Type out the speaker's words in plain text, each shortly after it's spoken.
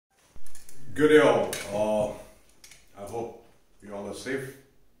Good day all. I hope you all are safe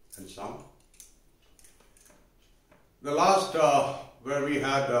and sound. The last where we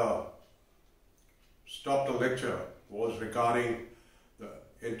had stopped the lecture was regarding the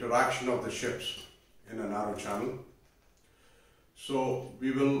interaction of the ships in a narrow channel. So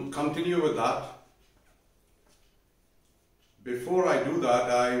we will continue with that. Before I do that,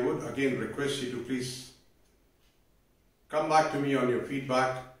 I would again request you to please come back to me on your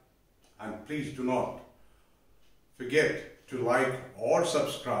feedback, and please do not forget to like or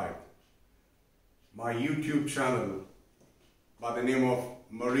subscribe my YouTube channel by the name of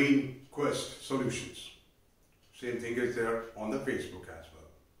Marine Quest Solutions. Same thing is there on the Facebook as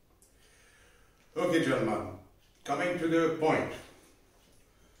well. Okay, gentlemen, coming to the point.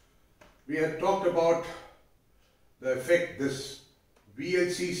 We had talked about the effect this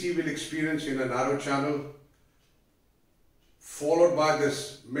VLCC will experience in a narrow channel, followed by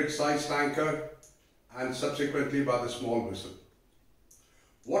this mid-sized tanker, and subsequently by the small vessel.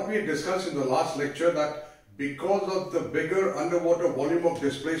 What we had discussed in the last lecture, that because of the bigger underwater volume of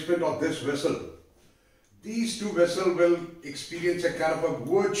displacement of this vessel, these two vessels will experience a kind of a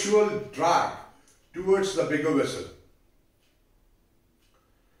virtual drag towards the bigger vessel.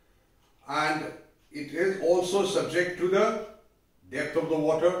 And it is also subject to the depth of the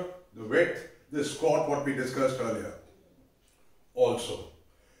water, the width, the squat, what we discussed earlier. Also,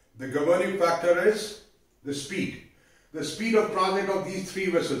 the governing factor is the speed. The speed of transit of these three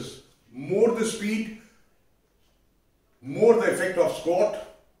vessels. More the speed, more the effect of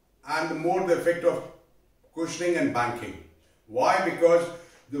squat, and more the effect of cushioning and banking. Why? Because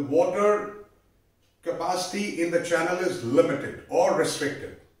the water capacity in the channel is limited or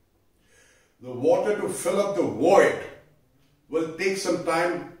restricted. The water to fill up the void will take some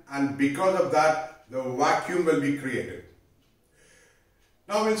time, and because of that, the vacuum will be created.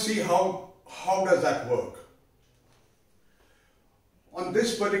 Now we'll see how does that work. On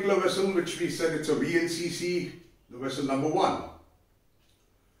this particular vessel, which we said it's a VLCC, the vessel number 1.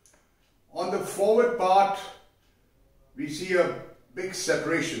 On the forward part, we see a big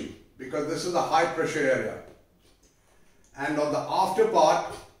separation because this is a high pressure area. And on the after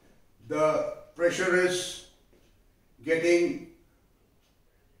part, the pressure is getting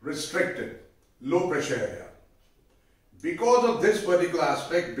restricted, low pressure area. Because of this particular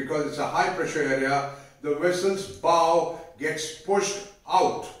aspect, because it's a high pressure area, the vessel's bow gets pushed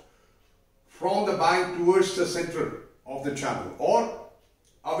out from the bank towards the center of the channel or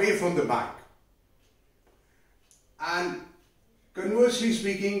away from the bank. And conversely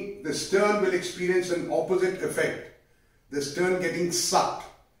speaking, the stern will experience an opposite effect. The stern getting sucked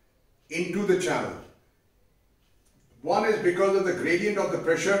into the channel. One is because of the gradient of the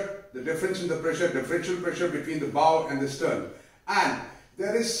pressure, the difference in the pressure, differential pressure between the bow and the stern. And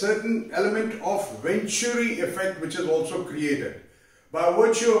there is certain element of venturi effect which is also created, by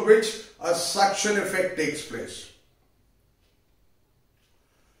virtue of which a suction effect takes place.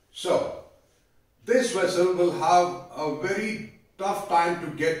 So, this vessel will have a very tough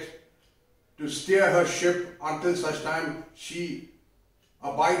time to steer her ship until such time she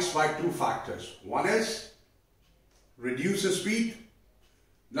abides by two factors. One is reduce the speed.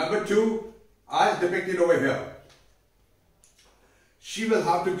 Number 2, as depicted over here, she will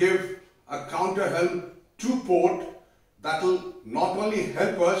have to give a counter helm to port that will not only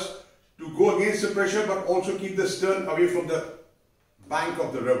help us to go against the pressure but also keep the stern away from the bank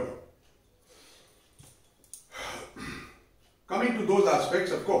of the river. Coming to those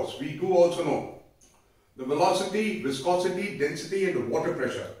aspects, of course, we do also know the velocity, viscosity, density and the water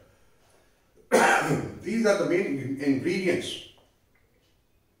pressure. These are the main ingredients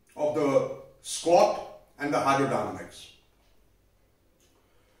of the squat and the hydrodynamics.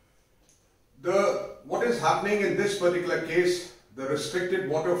 What is happening in this particular case, the restricted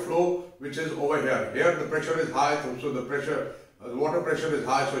water flow which is over here. Here the pressure is high, so the water pressure is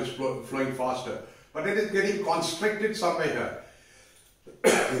high, so it's flowing faster. But it is getting constricted somewhere here.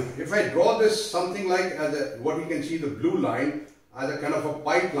 If I draw this something like what you can see, the blue line, as a kind of a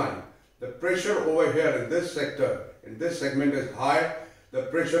pipeline, the pressure over here in this sector, in this segment is high, the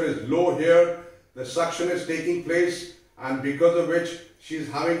pressure is low here, the suction is taking place, and because of which she is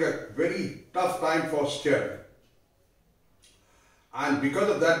having a very tough time for steering. And because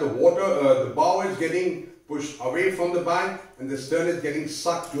of that, the bow is getting pushed away from the bank and the stern is getting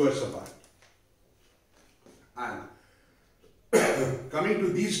sucked towards the bank. And coming to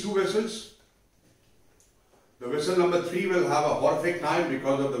these two vessels, the vessel number 3 will have a horrific time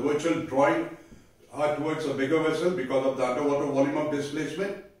because of the virtual drawing her towards a bigger vessel because of the underwater volume of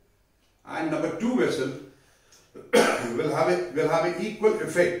displacement. And number 2 vessel will have an equal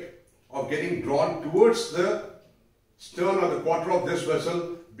effect of getting drawn towards the stern or the quarter of this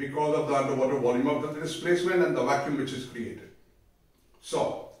vessel because of the underwater volume of the displacement and the vacuum which is created.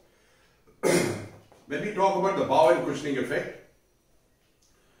 So, when we talk about the bow and cushioning effect,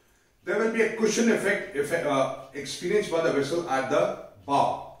 there will be a cushion effect experienced by the vessel at the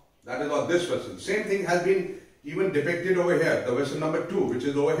bow. That is on this vessel. Same thing has been even depicted over here, the vessel number 2, which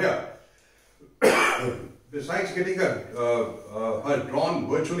is over here. Besides getting her drawn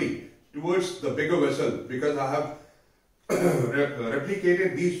virtually towards the bigger vessel, because I have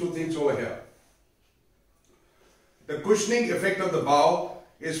replicated these two things over here. The cushioning effect of the bow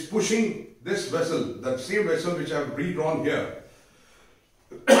is pushing this vessel, that same vessel which I have redrawn here,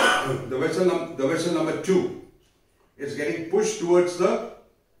 the vessel number 2 is getting pushed towards the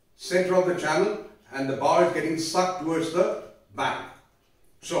center of the channel, and the bow is getting sucked towards the bank.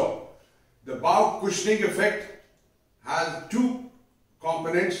 So, the bow cushioning effect has two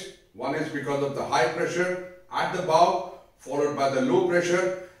components. One is because of the high pressure at the bow, followed by the low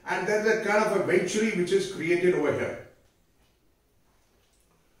pressure, and then the kind of a venturi which is created over here.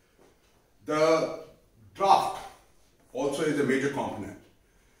 The draft also is a major component.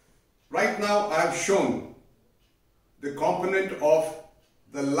 Right now I have shown the component of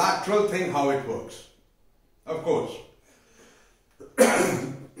the lateral thing, how it works. Of course,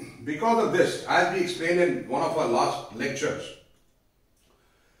 because of this, as we explained in one of our last lectures,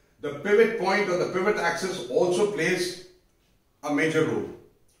 the pivot point or the pivot axis also plays a major role.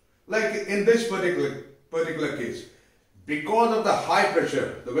 Like in this particular case, because of the high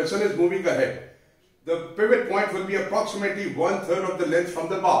pressure, the vessel is moving ahead. The pivot point will be approximately 1/3 of the length from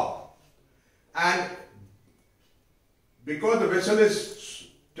the bow. And because the vessel is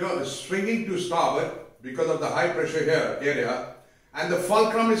swinging to starboard because of the high pressure here area, and the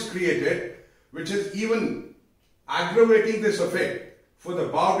fulcrum is created, which is even aggravating this effect for the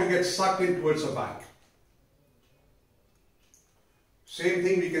bow to get sucked in towards the bank. Same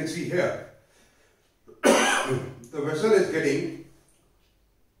thing we can see here. The vessel is getting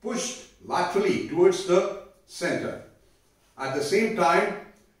pushed laterally towards the center. At the same time,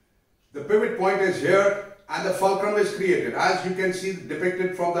 the pivot point is here and the fulcrum is created, as you can see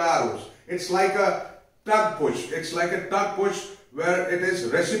depicted from the arrows. It's like a tug push. It's like a tug push where it is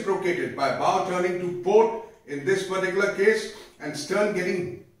reciprocated by bow turning to port in this particular case and stern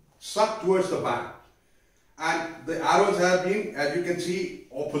getting sucked towards the bank. And the arrows have been, as you can see,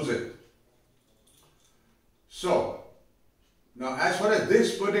 opposite. So, now as far as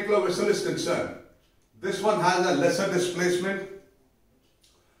this particular vessel is concerned, this one has a lesser displacement,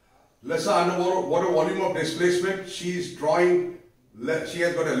 lesser underwater volume of displacement. She has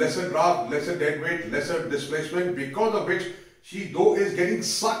got a lesser draft, lesser dead weight, lesser displacement, because of which she though is getting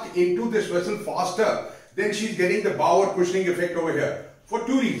sucked into this vessel faster than she's getting the bow or cushioning effect over here, for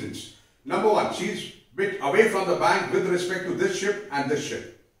two reasons. Number one, she's a bit away from the bank with respect to this ship and this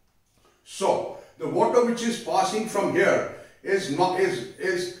ship. So the water which is passing from here is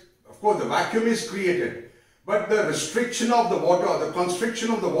of course the vacuum is created, but the restriction of the water, the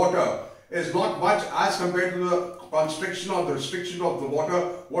constriction of the water is not much as compared to the constriction or the restriction of the water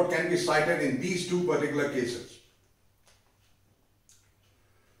what can be cited in these two particular cases.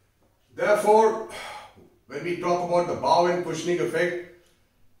 Therefore, when we talk about the bow and cushioning effect,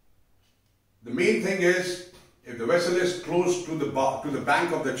 the main thing is if the vessel is close to the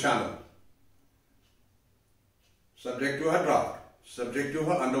bank of the channel, subject to her draft, subject to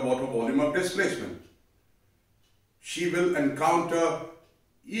her underwater volume of displacement, she will encounter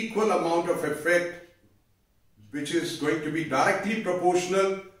equal amount of effect which is going to be directly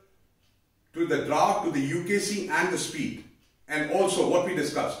proportional to the draft, to the UKC and the speed, and also what we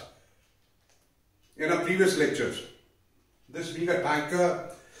discussed in our previous lectures. This being a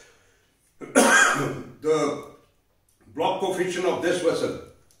tanker, the block coefficient of this vessel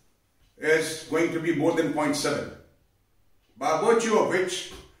is going to be more than 0.7, by virtue of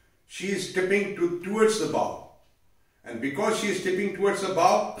which she is tipping towards the bow. And because she is tipping towards the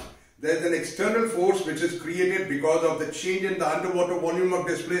bow, there is an external force which is created because of the change in the underwater volume of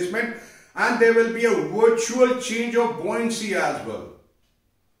displacement, and there will be a virtual change of buoyancy as well,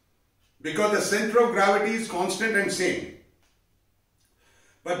 because the center of gravity is constant and same.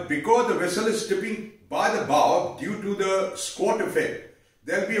 But because the vessel is tipping by the bow due to the squat effect,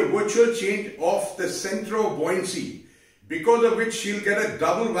 there will be a virtual change of the center of buoyancy, because of which she'll get a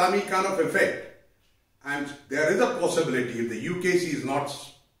double whammy kind of effect. And there is a possibility, if the UKC is not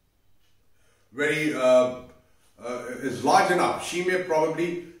very is large enough, she may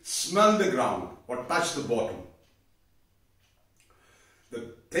probably smell the ground or touch the bottom.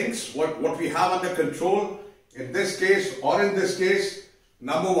 The what we have under control in this case or in this case,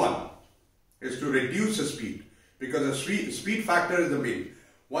 number one, is to reduce the speed, because the speed factor is the main.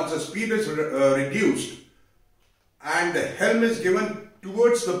 Once the speed is reduced and the helm is given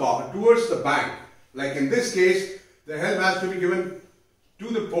towards the bank, like in this case, the helm has to be given to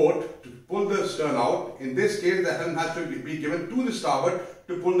the port to pull the stern out. In this case, the helm has to be given to the starboard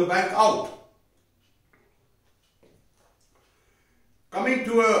to pull the bank out. Coming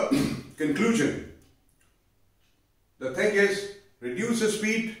to a conclusion, the thing is, reduce the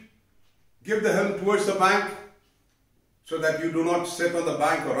speed, give the helm towards the bank so that you do not sit on the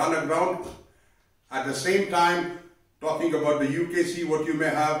bank or run aground. At the same time, talking about the UKC, what you may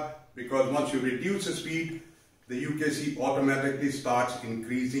have, because once you reduce the speed, the UKC automatically starts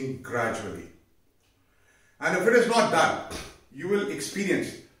increasing gradually. And if it is not done, you will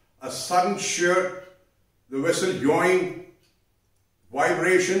experience a sudden shear, the vessel yawing,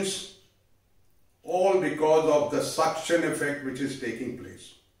 vibrations, all because of the suction effect which is taking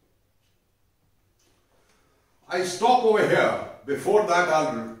place. I stop over here. Before that,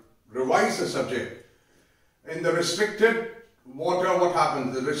 I'll revise the subject. In the restricted water, what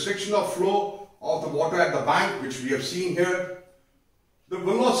happens? The restriction of flow of the water at the bank, which we have seen here, the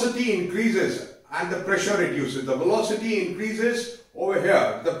velocity increases and the pressure reduces. The velocity increases over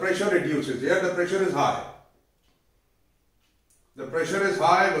here, the pressure reduces. Here the pressure is high. The pressure is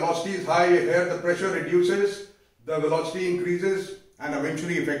high, velocity is high. Here the pressure reduces, the velocity increases, and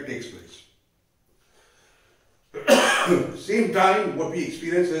eventually effect takes place. Same time, what we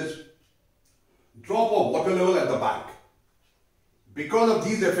experience is drop of water level at the bank. Because of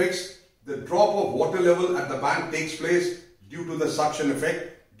these effects, the drop of water level at the bank takes place due to the suction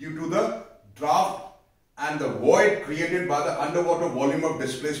effect, due to the draft and the void created by the underwater volume of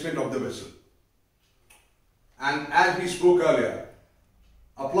displacement of the vessel. And as we spoke earlier,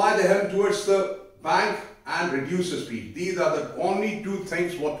 apply the helm towards the bank and reduce the speed. These are the only two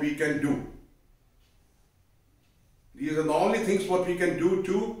things what we can do. These are the only things what we can do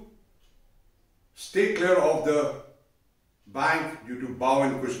to stay clear of the bank due to bow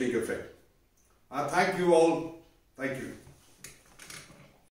and cushioning effect. I thank you all. Thank you.